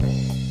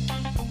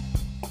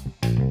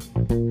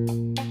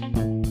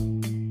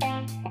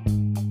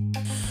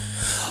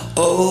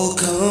Oh,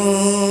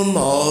 come,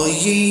 all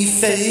ye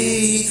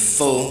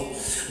faithful,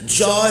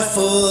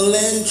 joyful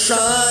and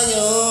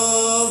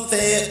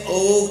triumphant.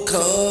 Oh,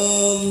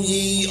 come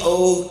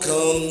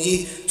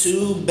ye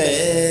to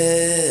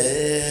Bethlehem.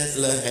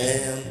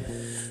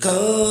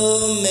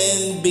 Come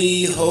and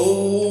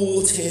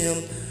behold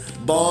him,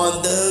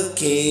 born the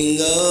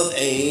King of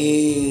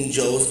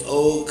angels.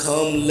 Oh,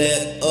 come,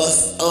 let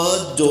us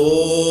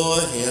adore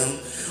him.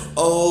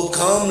 Oh,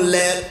 come,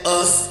 let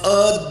us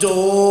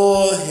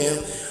adore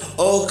him.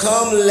 Oh,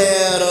 come,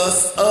 let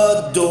us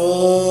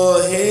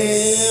adore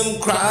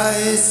him,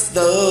 Christ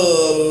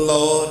the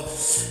Lord.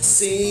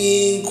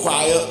 Sing,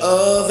 choir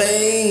of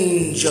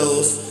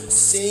angels,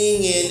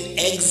 sing in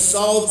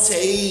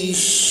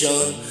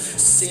exaltation.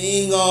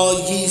 Sing, all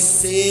ye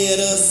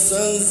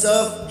citizens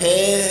of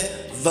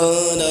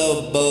heaven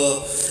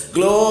above.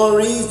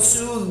 Glory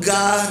to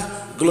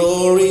God,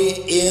 glory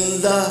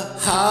in the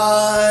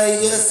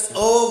highest.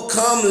 Oh,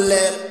 come,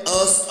 let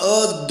us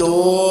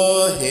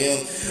adore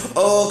him.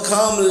 Oh,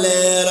 come,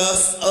 let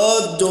us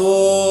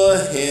adore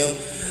him.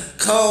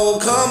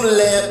 Come,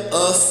 let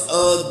us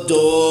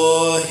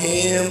adore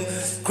him,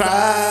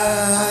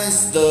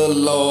 Christ the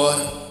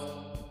Lord.